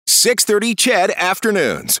6:30 CHED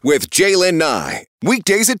Afternoons with Jaylen Nye.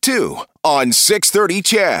 Weekdays at 2 on 6:30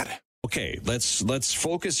 CHED. Okay, let's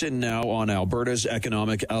focus in now on Alberta's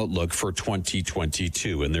economic outlook for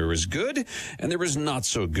 2022. And there is good and there is not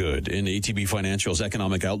so good in ATB Financial's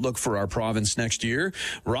economic outlook for our province next year.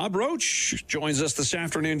 Rob Roach joins us this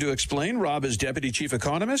afternoon to explain. Rob is Deputy Chief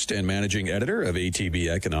Economist and Managing Editor of ATB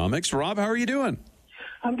Economics. Rob, how are you doing?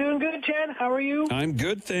 I'm doing good, Ted. How are you? I'm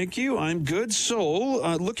good, thank you. I'm good.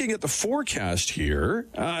 So, looking at the forecast here,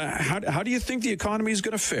 how do you think the economy is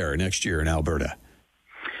going to fare next year in Alberta?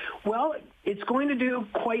 Well, it's going to do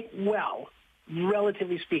quite well,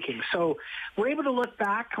 relatively speaking. So we're able to look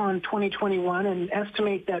back on 2021 and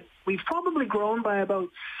estimate that we've probably grown by about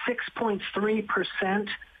 6.3%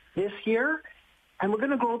 this year, and we're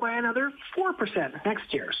going to grow by another 4%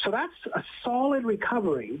 next year. So that's a solid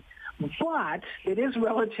recovery, but it is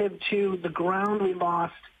relative to the ground we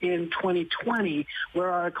lost in 2020,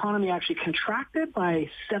 where our economy actually contracted by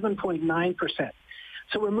 7.9%.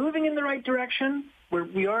 So we're moving in the right direction.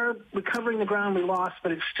 We are recovering the ground we lost,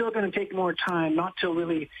 but it's still going to take more time, not till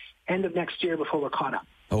really end of next year before we're caught up.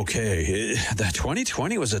 Okay, that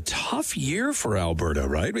 2020 was a tough year for Alberta,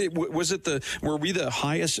 right? Were we the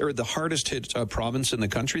highest or the hardest hit province in the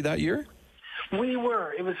country that year? We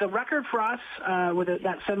were. It was a record for us with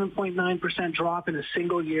that 7.9% drop in a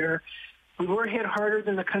single year. We were hit harder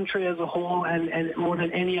than the country as a whole and more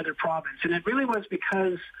than any other province. And it really was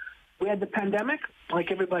because we had the pandemic, like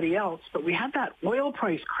everybody else, but we had that oil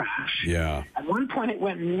price crash. Yeah. At one point, it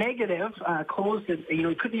went negative, closed.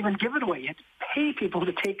 You couldn't even give it away. You had to pay people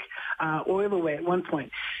to take oil away at one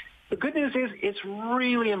point. The good news is it's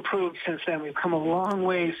really improved since then. We've come a long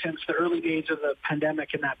way since the early days of the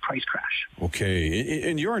pandemic and that price crash. Okay.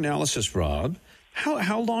 In your analysis, Rob,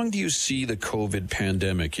 how long do you see the COVID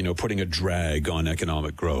pandemic, putting a drag on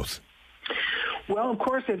economic growth? Well, of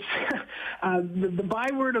course, it's the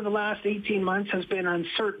byword of the last 18 months has been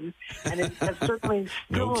uncertain, and it has certainly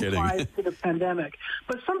still applies to the pandemic.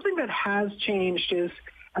 But something that has changed is,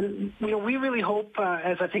 we really hope,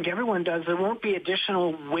 as I think everyone does, there won't be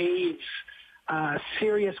additional waves,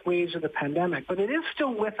 serious waves of the pandemic, but it is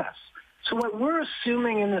still with us. So what we're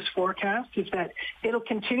assuming in this forecast is that it'll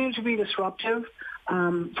continue to be disruptive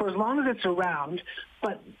for as long as it's around.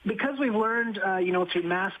 But because we've learned, through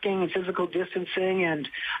masking and physical distancing and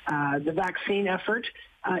the vaccine effort,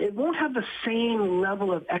 it won't have the same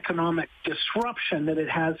level of economic disruption that it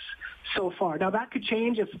has so far. Now, that could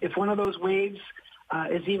change if one of those waves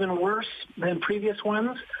is even worse than previous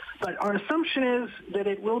ones. But our assumption is that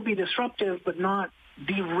it will be disruptive, but not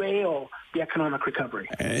derail the economic recovery.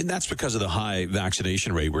 And that's because of the high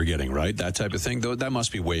vaccination rate we're getting, right? That type of thing, though, that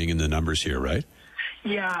must be weighing in the numbers here, right?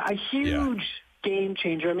 Yeah, a huge game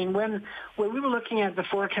changer. I mean, when we were looking at the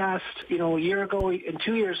forecast, a year ago and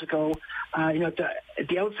 2 years ago, at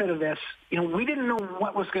the outset of this, we didn't know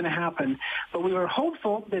what was going to happen, but we were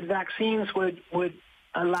hopeful that vaccines would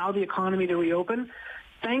allow the economy to reopen.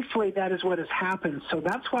 Thankfully, that is what has happened. So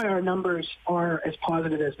that's why our numbers are as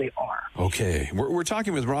positive as they are. Okay. We're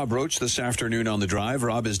talking with Rob Roach this afternoon on The Drive.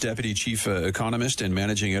 Rob is Deputy Chief Economist and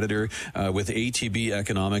Managing Editor with ATB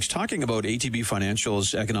Economics, talking about ATB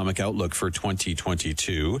Financial's economic outlook for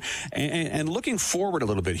 2022. And looking forward a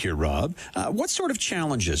little bit here, Rob, what sort of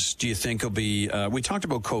challenges do you think will be, we talked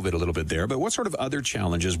about COVID a little bit there, but what sort of other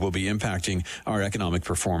challenges will be impacting our economic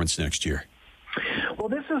performance next year? Well,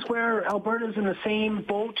 this is where Alberta's in the same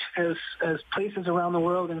boat as places around the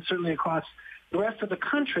world and certainly across the rest of the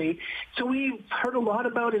country. So we've heard a lot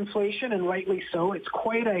about inflation, and rightly so. It's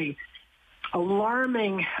quite a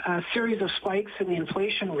alarming series of spikes in the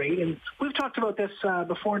inflation rate. And we've talked about this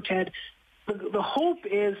before, Ted. The hope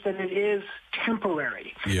is that it is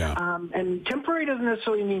temporary. Yeah. And temporary doesn't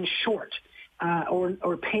necessarily mean short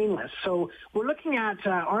or painless. So we're looking at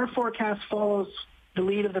our forecast follows the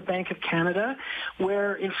lead of the Bank of Canada,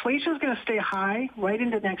 where inflation is going to stay high right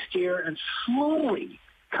into next year and slowly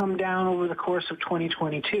come down over the course of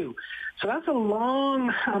 2022. So that's a long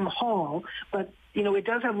haul, but it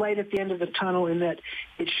does have light at the end of the tunnel in that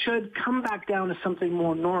it should come back down to something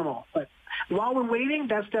more normal. But while we're waiting,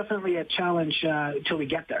 that's definitely a challenge until we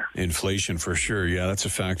get there. Inflation, for sure. Yeah, that's a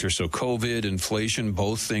factor. So COVID, inflation,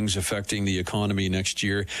 both things affecting the economy next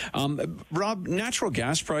year. Rob, natural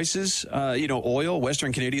gas prices, oil,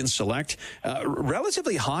 Western Canadian Select,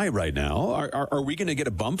 relatively high right now. Are we going to get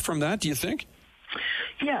a bump from that, do you think?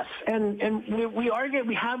 Yes, and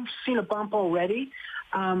we have seen a bump already.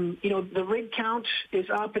 The rig count is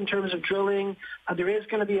up in terms of drilling. There is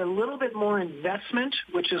going to be a little bit more investment,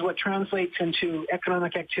 which is what translates into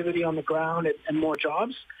economic activity on the ground and more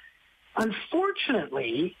jobs.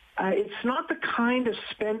 Unfortunately, it's not the kind of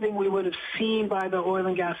spending we would have seen by the oil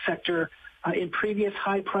and gas sector in previous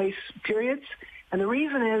high-price periods. And the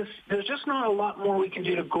reason is there's just not a lot more we can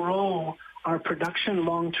do to grow our production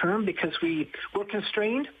long-term because we're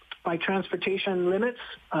constrained by transportation limits,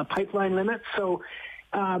 pipeline limits. So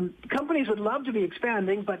companies would love to be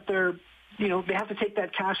expanding, but they have to take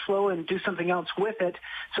that cash flow and do something else with it.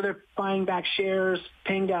 So they're buying back shares,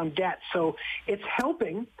 paying down debt. So it's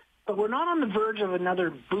helping, but we're not on the verge of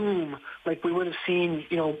another boom like we would have seen,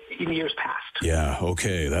 in years past. Yeah,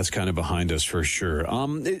 okay, that's kind of behind us for sure.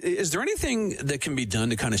 Is there anything that can be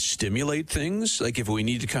done to kind of stimulate things? Like if we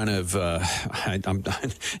need to kind of,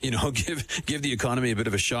 give the economy a bit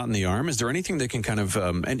of a shot in the arm, is there anything that can kind of,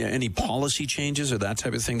 any policy changes or that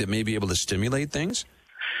type of thing that may be able to stimulate things?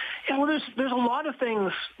 Yeah, well, there's a lot of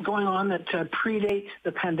things going on that predate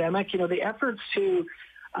the pandemic. The efforts to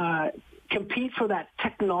compete for that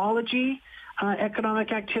technology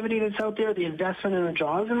economic activity that's out there, the investment in the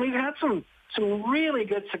jobs, and we've had some really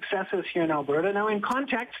good successes here in Alberta. Now, in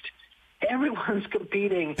context, everyone's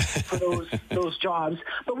competing for those jobs,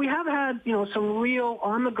 but we have had some real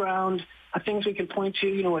on the ground things we can point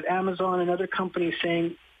to. With Amazon and other companies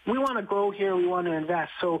saying, we want to grow here, we want to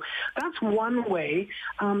invest. So that's one way.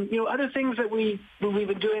 Other things that we've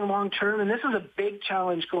been doing long term, and this is a big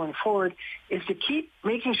challenge going forward, is to keep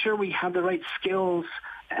making sure we have the right skills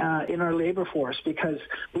in our labor force, because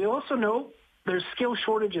we also know there's skill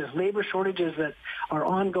shortages, labor shortages that are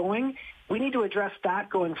ongoing. We need to address that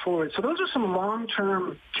going forward. So those are some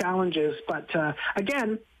long-term challenges. But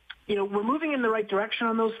again, we're moving in the right direction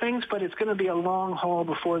on those things, but it's going to be a long haul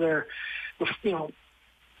before they're,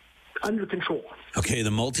 under control. Okay, the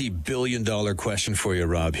multi-billion-dollar question for you,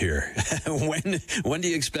 Rob, here. When do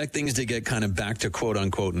you expect things to get kind of back to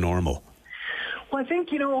quote-unquote normal? Well, I think,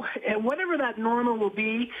 whatever that normal will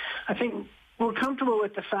be, I think we're comfortable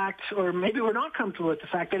with the fact, or maybe we're not comfortable with the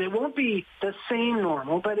fact, that it won't be the same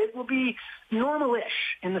normal, but it will be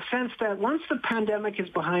normal-ish in the sense that once the pandemic is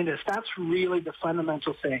behind us, that's really the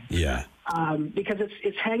fundamental thing. Yeah. Because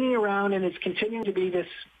it's hanging around and it's continuing to be this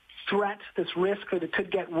threat, this risk that it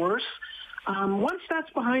could get worse. Once that's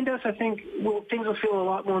behind us, I think things will feel a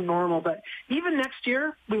lot more normal. But even next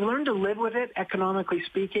year, we learned to live with it, economically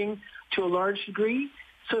speaking, to a large degree.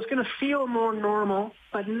 So it's going to feel more normal,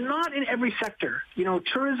 but not in every sector.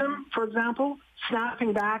 Tourism, for example,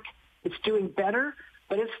 snapping back, it's doing better,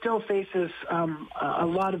 but it still faces a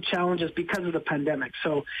lot of challenges because of the pandemic.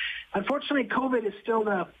 So unfortunately, COVID is still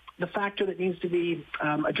the factor that needs to be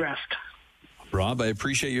addressed. Rob, I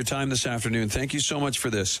appreciate your time this afternoon. Thank you so much for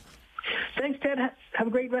this. Thanks, Ted. Have a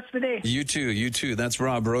great rest of the day. You too. That's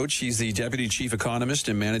Rob Roach. He's the Deputy Chief Economist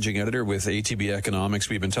and Managing Editor with ATB Economics.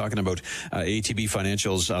 We've been talking about ATB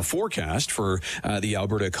Financial's forecast for the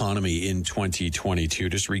Alberta economy in 2022.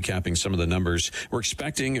 Just recapping some of the numbers.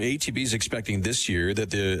 ATB's expecting this year that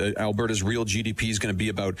the Alberta's real GDP is going to be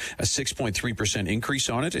about a 6.3% increase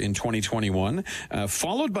on it in 2021,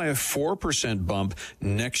 followed by a 4% bump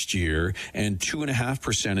next year and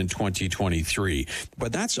 2.5% in 2023.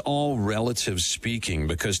 But that's all relative speaking,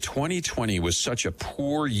 because 2020 was such a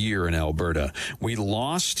poor year in Alberta. We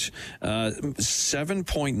lost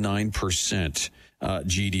 7.9%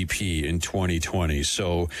 GDP in 2020.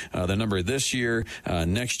 So the number this year,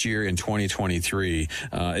 next year in 2023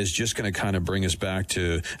 is just going to kind of bring us back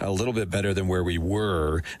to a little bit better than where we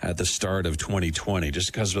were at the start of 2020,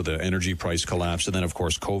 just because of the energy price collapse. And then, of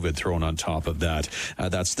course, COVID thrown on top of that.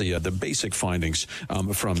 That's the basic findings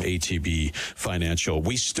from ATB Financial.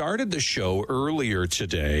 We started the show earlier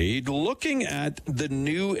today looking at the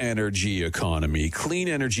new energy economy, clean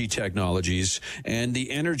energy technologies, and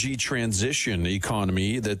the energy transition economy,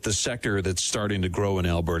 that the sector that's starting to grow in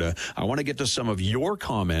Alberta. I want to get to some of your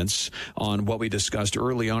comments on what we discussed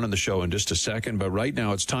early on in the show in just a second, but right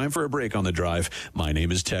now it's time for a break on the drive. My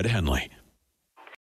name is Ted Henley.